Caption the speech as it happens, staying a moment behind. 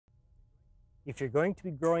If you're going to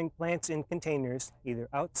be growing plants in containers, either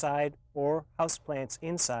outside or houseplants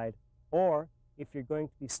inside, or if you're going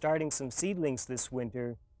to be starting some seedlings this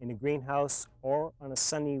winter in a greenhouse or on a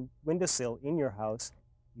sunny windowsill in your house,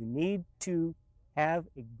 you need to have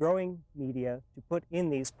a growing media to put in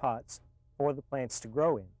these pots for the plants to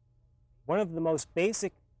grow in. One of the most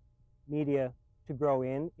basic media to grow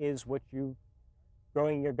in is what you're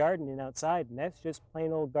growing your garden in outside, and that's just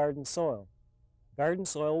plain old garden soil. Garden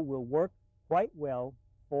soil will work quite well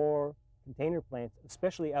for container plants,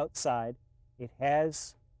 especially outside. It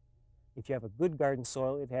has, if you have a good garden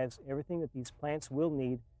soil, it has everything that these plants will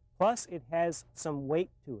need, plus it has some weight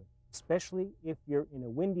to it, especially if you're in a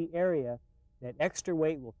windy area. That extra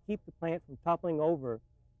weight will keep the plant from toppling over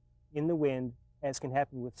in the wind, as can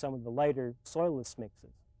happen with some of the lighter soilless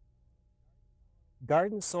mixes.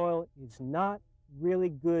 Garden soil is not really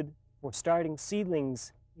good for starting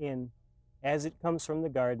seedlings in as it comes from the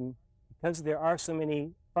garden, because there are so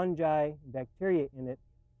many fungi and bacteria in it.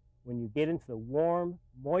 When you get into the warm,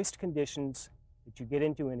 moist conditions that you get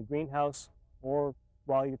into in a greenhouse or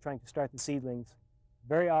while you're trying to start the seedlings,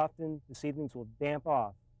 very often the seedlings will damp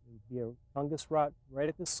off. There will be a fungus rot right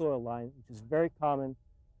at the soil line, which is very common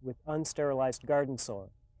with unsterilized garden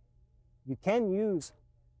soil. You can use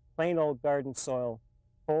plain old garden soil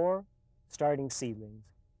for starting seedlings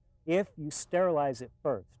if you sterilize it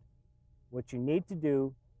first. What you need to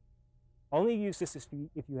do, only use this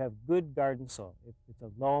if you have good garden soil, if it's a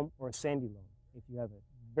loam or a sandy loam. If you have a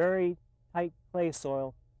very tight clay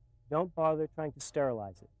soil, don't bother trying to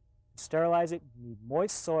sterilize it. To sterilize it, you need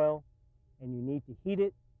moist soil, and you need to heat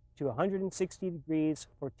it to 160 degrees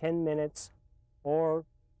for 10 minutes or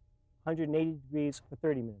 180 degrees for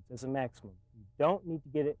 30 minutes as a maximum. You don't need to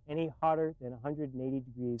get it any hotter than 180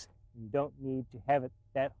 degrees, and you don't need to have it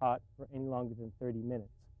that hot for any longer than 30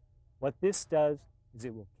 minutes. What this does is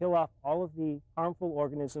it will kill off all of the harmful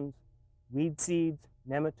organisms, weed seeds,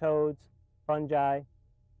 nematodes, fungi,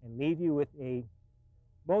 and leave you with a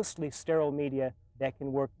mostly sterile media that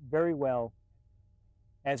can work very well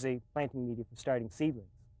as a planting media for starting seedlings.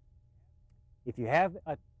 If you have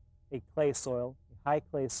a clay soil, a high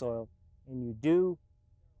clay soil, and you do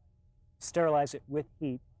sterilize it with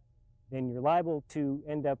heat, then you're liable to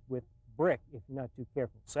end up with brick if you're not too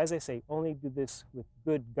careful. So as I say, only do this with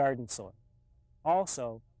good garden soil.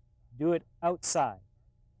 Also, do it outside.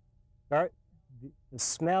 The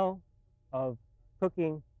smell of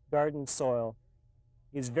cooking garden soil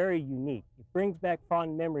is very unique. It brings back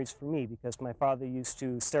fond memories for me because my father used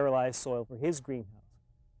to sterilize soil for his greenhouse.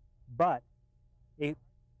 But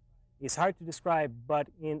it's hard to describe, but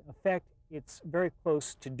in effect, it's very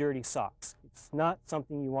close to dirty socks. It's not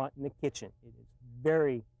something you want in the kitchen. It is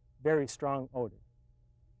very, very strong odor.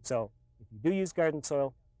 So if you do use garden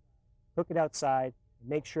soil, cook it outside and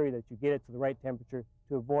make sure that you get it to the right temperature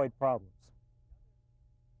to avoid problems.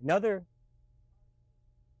 Another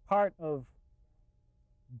part of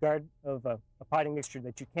a potting mixture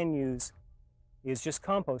that you can use is just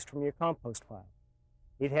compost from your compost pile.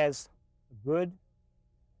 It has a good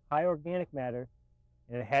high organic matter,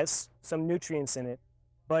 and it has some nutrients in it,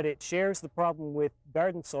 but it shares the problem with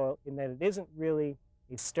garden soil in that it isn't really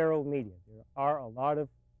a sterile media. There are a lot of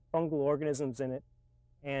fungal organisms in it,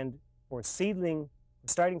 and for starting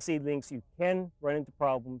seedlings, you can run into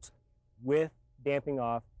problems with damping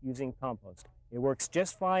off using compost. It works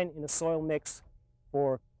just fine in a soil mix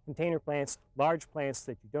for container plants, large plants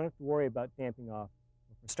that you don't have to worry about damping off.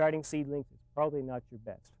 But for starting seedlings, it's probably not your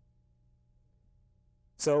best.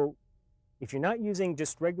 So if you're not using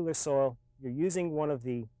just regular soil, you're using one of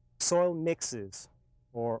the soil mixes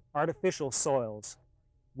or artificial soils,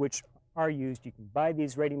 which are used. You can buy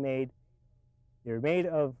these ready-made. They're made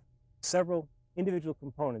of several individual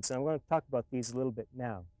components, and I'm going to talk about these a little bit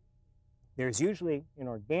now. There's usually an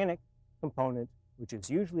organic component, which is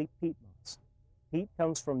usually peat moss. Peat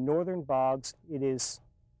comes from northern bogs. It is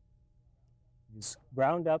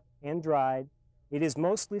ground up and dried. It is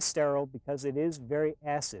mostly sterile because it is very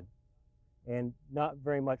acid, and not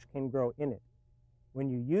very much can grow in it. When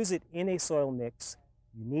you use it in a soil mix,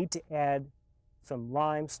 you need to add some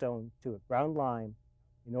limestone to it, ground lime,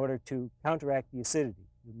 in order to counteract the acidity.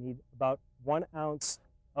 You need about 1 ounce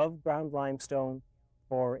of ground limestone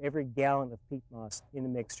for every gallon of peat moss in the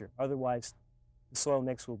mixture. Otherwise, the soil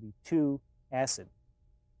mix will be too acid.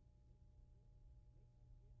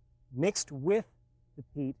 Mixed with the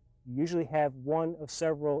peat, you usually have one of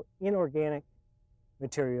several inorganic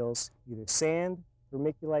materials, either sand,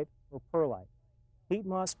 vermiculite, or perlite. Peat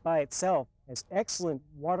moss by itself has excellent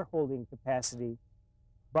water holding capacity,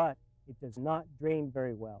 but it does not drain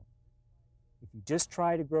very well. If you just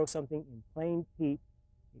try to grow something in plain peat,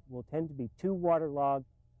 it will tend to be too waterlogged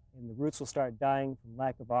and the roots will start dying from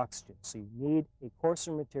lack of oxygen. So you need a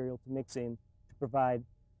coarser material to mix in to provide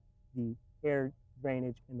the air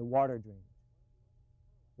drainage and the water drainage.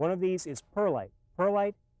 One of these is perlite.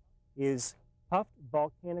 Perlite is puffed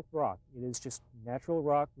volcanic rock. It is just natural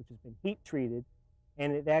rock which has been heat treated,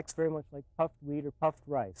 and it acts very much like puffed wheat or puffed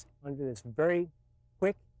rice. Under this very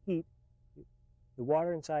quick heat, the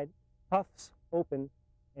water inside puffs open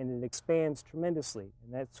and it expands tremendously,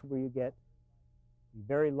 and that's where you get the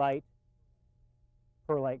very light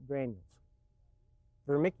perlite granules.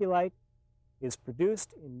 Vermiculite is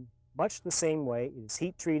produced in much the same way. It is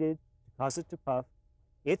heat treated to cause it to puff.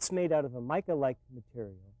 It's made out of a mica-like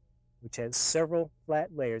material which has several flat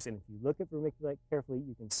layers, and if you look at vermiculite carefully,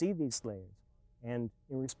 you can see these layers. And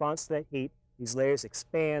in response to that heat, these layers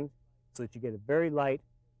expand so that you get a very light,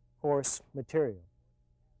 coarse material.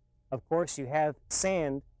 Of course, you have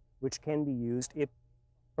sand, which can be used. It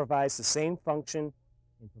provides the same function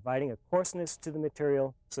in providing a coarseness to the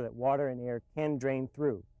material so that water and air can drain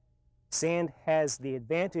through. Sand has the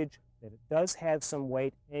advantage that it does have some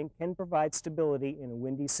weight and can provide stability in a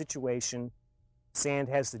windy situation. Sand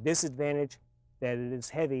has the disadvantage that it is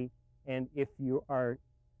heavy, and if you are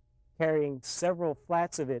carrying several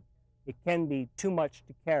flats of it, it can be too much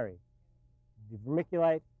to carry. The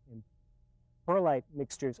vermiculite and perlite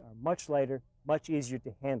mixtures are much lighter, much easier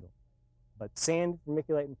to handle. But sand,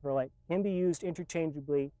 vermiculite, and perlite can be used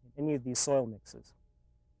interchangeably in any of these soil mixes.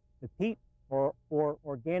 The peat or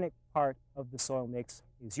organic part of the soil mix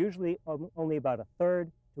is usually only about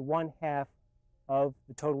 1/3 to 1/2 of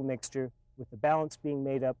the total mixture, with the balance being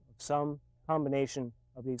made up of some combination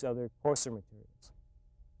of these other coarser materials.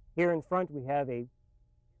 Here in front we have a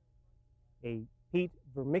peat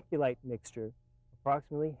vermiculite mixture,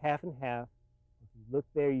 approximately 1/2 and 1/2. If you look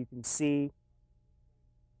there, you can see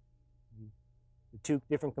the two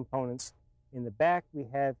different components. In the back we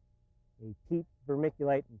have a peat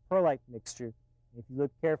vermiculite and perlite mixture. If you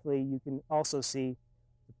look carefully, you can also see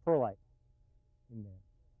the perlite in there.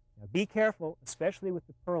 Now be careful, especially with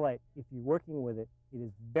the perlite, if you're working with it. It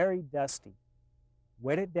is very dusty.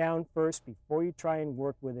 Wet it down first before you try and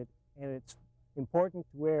work with it, and it's important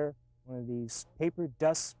to wear one of these paper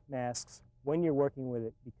dust masks when you're working with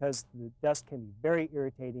it, because the dust can be very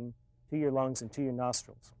irritating to your lungs and to your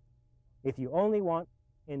nostrils. If you only want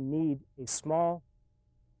and need a small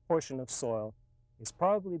portion of soil, it's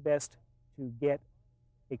probably best to get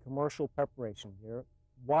a commercial preparation. They're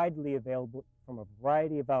widely available from a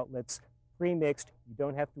variety of outlets, pre-mixed. You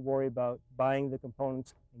don't have to worry about buying the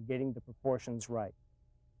components and getting the proportions right.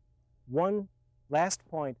 One last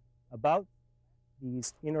point about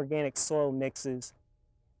these inorganic soil mixes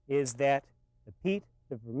is that the peat,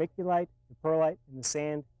 the vermiculite, the perlite, and the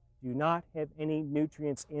sand do not have any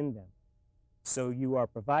nutrients in them. So you are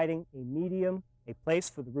providing a medium, a place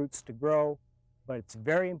for the roots to grow, but it's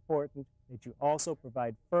very important that you also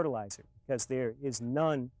provide fertilizer, because there is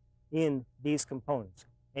none in these components.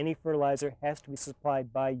 Any fertilizer has to be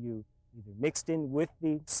supplied by you, either mixed in with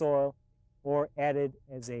the soil or added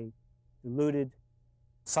as a diluted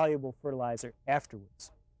soluble fertilizer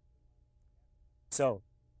afterwards. So,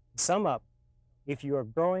 to sum up, if you are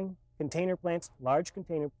growing container plants, large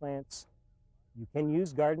container plants, you can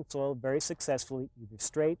use garden soil very successfully, either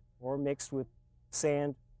straight or mixed with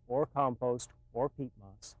sand or compost or peat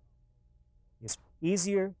moss. It's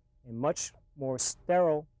easier and much more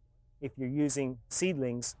sterile if you're using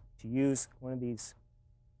seedlings to use one of these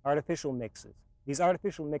artificial mixes. These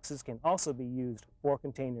artificial mixes can also be used for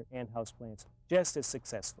container and houseplants just as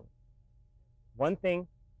successfully. One thing,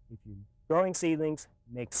 if you're growing seedlings,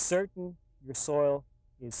 make certain your soil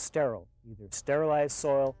is sterile, either sterilized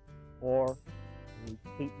soil or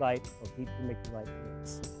peat light or peat vermiculite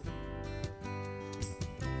mix.